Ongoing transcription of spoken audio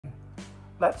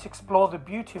Let's explore the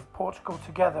beauty of Portugal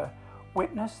together.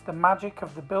 Witness the magic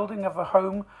of the building of a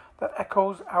home that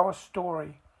echoes our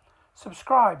story.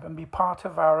 Subscribe and be part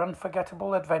of our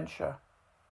unforgettable adventure.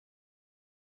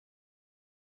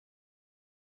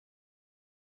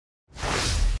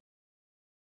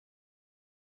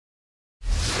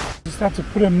 Just had to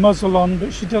put a muzzle on,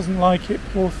 but she doesn't like it,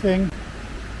 poor thing.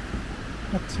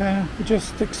 But we're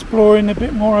just exploring a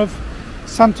bit more of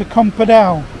Santa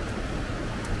Compadal.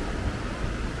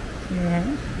 Yeah,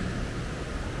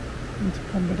 Santa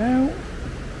Compadal.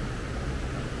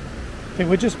 They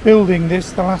were just building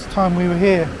this the last time we were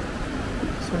here,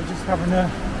 so we're just having a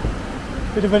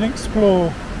bit of an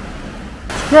explore.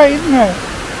 It's great, isn't it?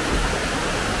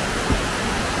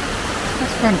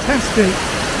 That's fantastic.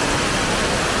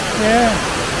 Yeah.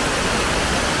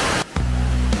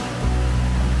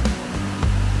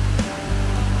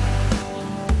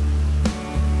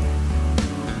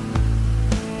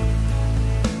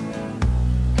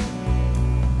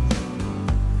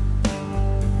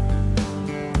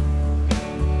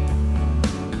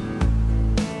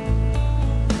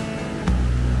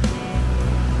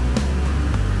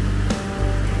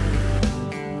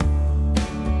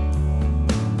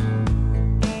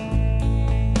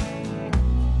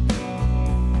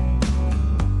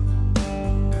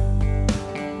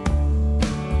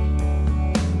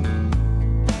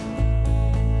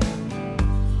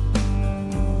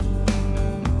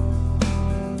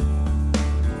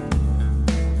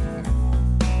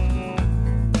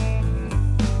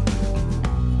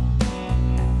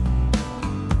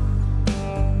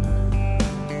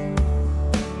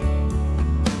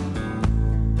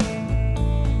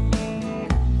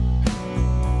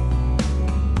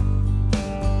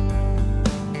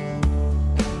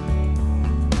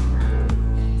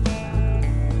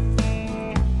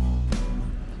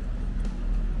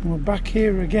 We're back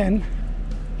here again.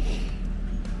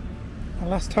 The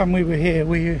last time we were here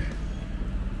we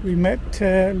met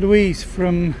Louise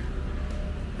from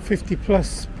 50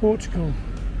 Plus Portugal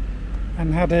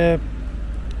and had a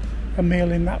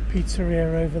meal in that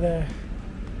pizzeria over there.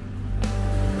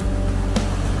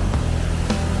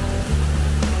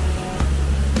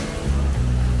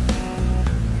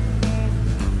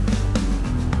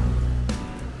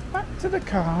 Back to the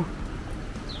car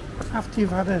after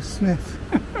you've had a sniff.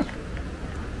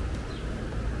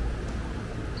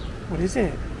 What is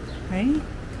it? Eh?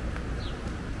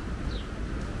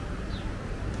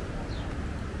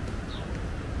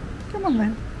 Come on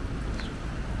then.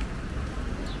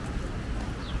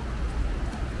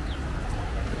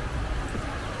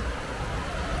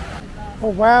 Oh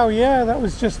wow, yeah, that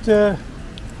was just a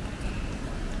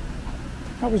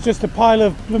pile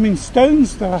of blooming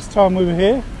stones the last time we were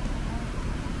here.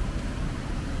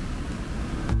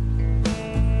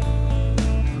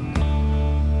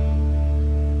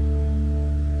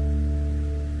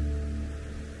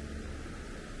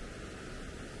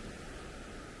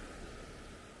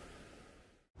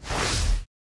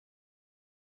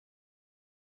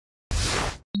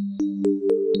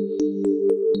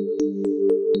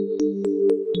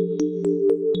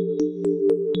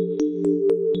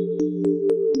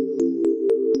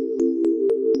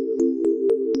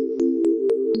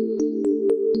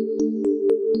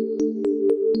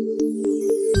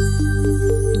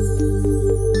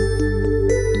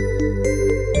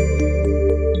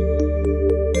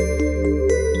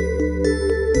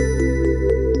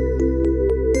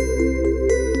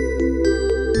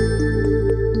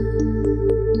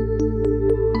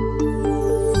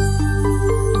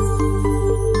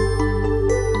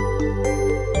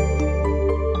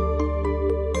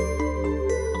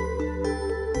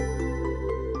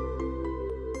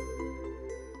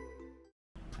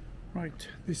 Right,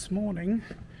 this morning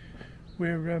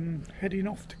we're heading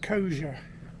off to Rosie.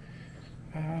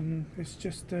 It's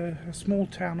just a small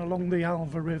town along the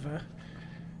Alva River,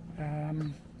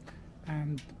 and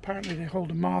apparently they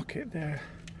hold a market there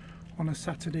on a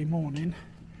Saturday morning,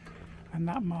 and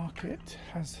that market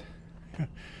has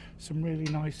some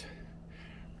really nice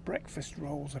breakfast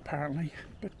rolls apparently.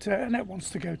 But Annette wants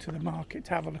to go to the market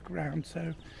to have a look around,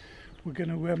 so we're going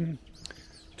to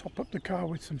top up the car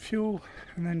with some fuel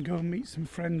and then go and meet some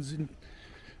friends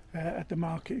at the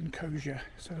market in Rosie.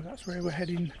 So that's where we're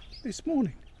heading this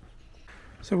morning.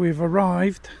 So we've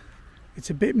arrived.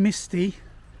 It's a bit misty.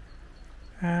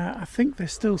 I think they're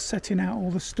still setting out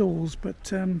all the stalls,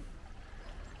 but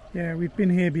yeah, we've been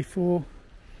here before.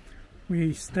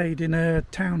 We stayed in a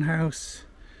townhouse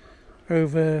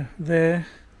over there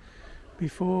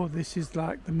before. This is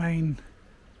like the main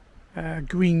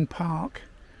green park.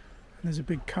 There's a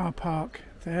big car park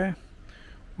there.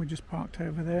 We just parked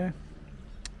over there.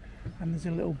 and there's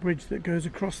a little bridge that goes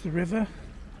across the river,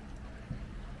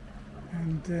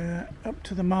 and up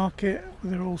to the market.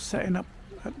 They're all setting up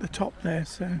at the top there,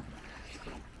 so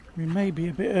we may be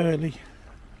a bit early.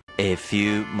 A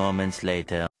few moments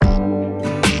later.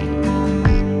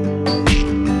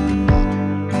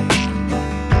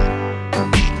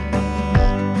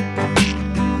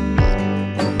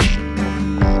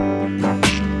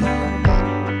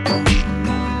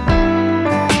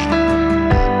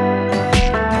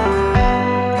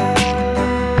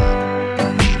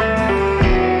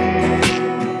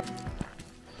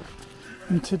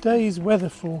 And today's weather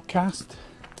forecast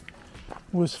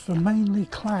was for mainly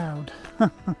cloud.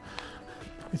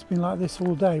 It's been like this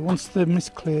all day. Once the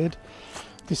mist cleared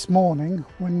this morning,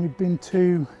 when we'd been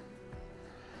to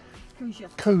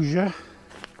Kosher,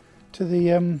 to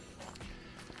the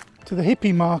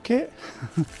hippie market,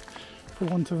 for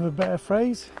want of a better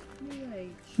phrase,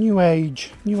 New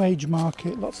Age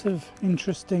market. Lots of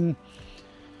interesting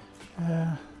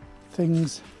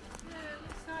things.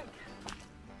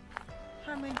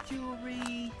 Homemade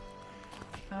jewellery,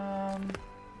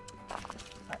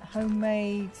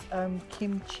 homemade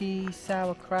kimchi,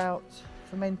 sauerkraut,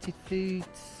 fermented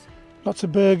foods. Lots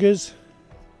of burgers.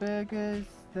 There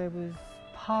was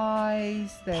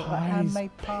pies, there were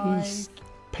handmade pies.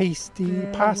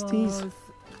 Pasties.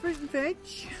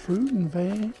 Fruit and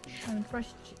veg. And fresh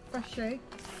eggs.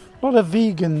 A lot of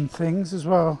vegan things as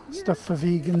well. Yeah. Stuff for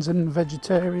vegans and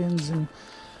vegetarians and.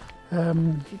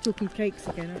 You're talking cakes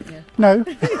again, aren't you? No,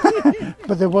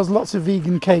 but there was lots of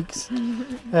vegan cakes.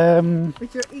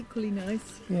 Which are equally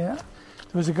nice. Yeah.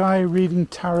 There was a guy reading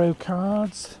tarot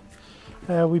cards.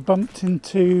 We bumped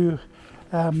into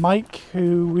Mike,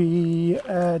 who we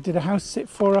did a house sit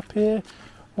for up here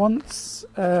once.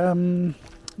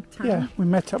 Yeah, we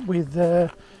met up with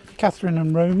Catherine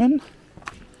and Roman,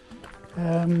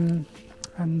 and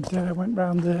went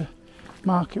round the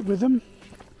market with them.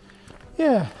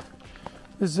 Yeah.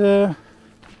 There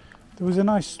was a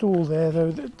nice stall there though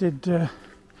that did the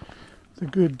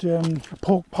good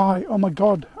pork pie. Oh my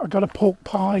god, I got a pork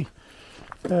pie.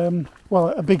 Well,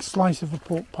 a big slice of a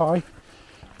pork pie,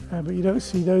 but you don't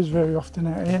see those very often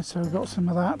out here, so I got some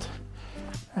of that.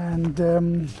 And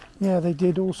yeah, they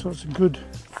did all sorts of good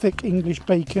thick English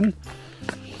bacon.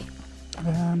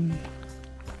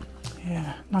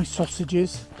 Yeah, nice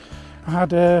sausages. I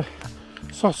had a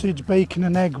sausage, bacon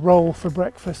and egg roll for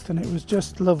breakfast, and it was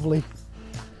just lovely.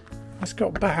 I just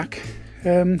got back,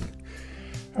 and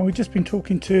we've just been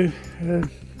talking to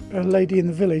a lady in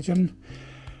the village, and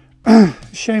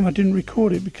shame I didn't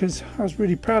record it because I was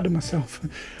really proud of myself.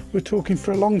 We're talking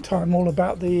for a long time all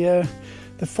about the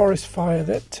forest fire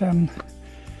that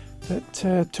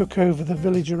took over the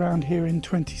village around here in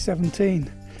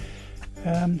 2017.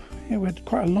 Yeah, we had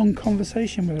quite a long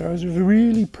conversation with her. I was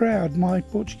really proud. My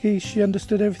Portuguese, she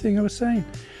understood everything I was saying.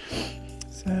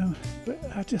 So, but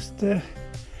I just,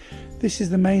 this is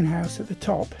the main house at the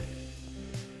top,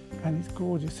 and it's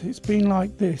gorgeous. It's been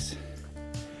like this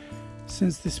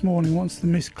since this morning, once the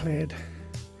mist cleared.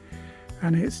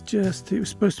 And it's just, it was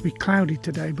supposed to be cloudy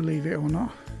today, believe it or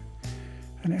not.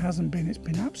 And it hasn't been. It's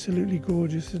been absolutely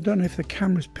gorgeous. I don't know if the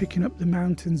camera's picking up the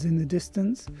mountains in the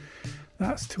distance.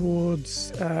 That's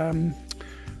towards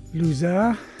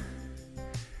Luzar,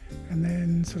 and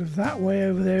then sort of that way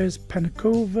over there is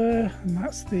Penacova, and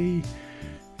that's the,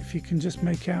 if you can just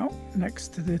make out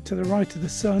next to the right of the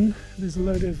sun, there's a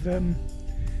load of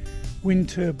wind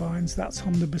turbines. That's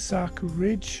on the Basaku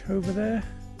Ridge over there.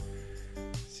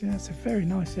 So yeah, it's a very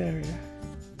nice area,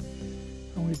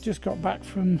 and we've just got back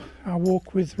from our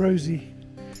walk with Rosie.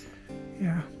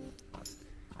 Yeah.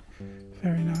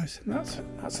 Very nice. And that's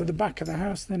at the back of the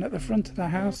house. Then at the front of the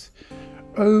house,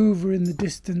 over in the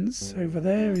distance over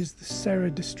there, is the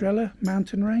Serra da Estrela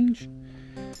mountain range.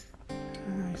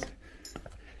 Nice.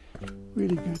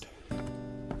 Really good.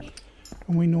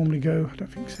 And we normally go, I don't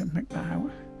think so, make that out,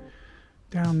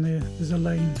 down there. There's a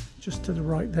lane just to the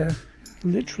right there,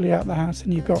 literally out the house,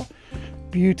 and you've got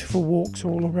beautiful walks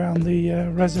all around the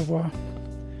reservoir.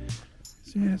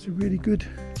 So yeah, it's a really good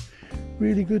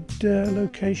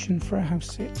location for a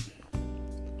house sit.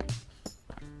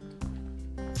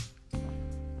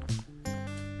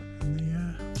 And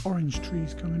the orange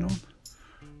trees coming on.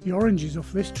 The oranges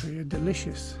off this tree are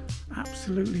delicious,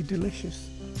 absolutely delicious.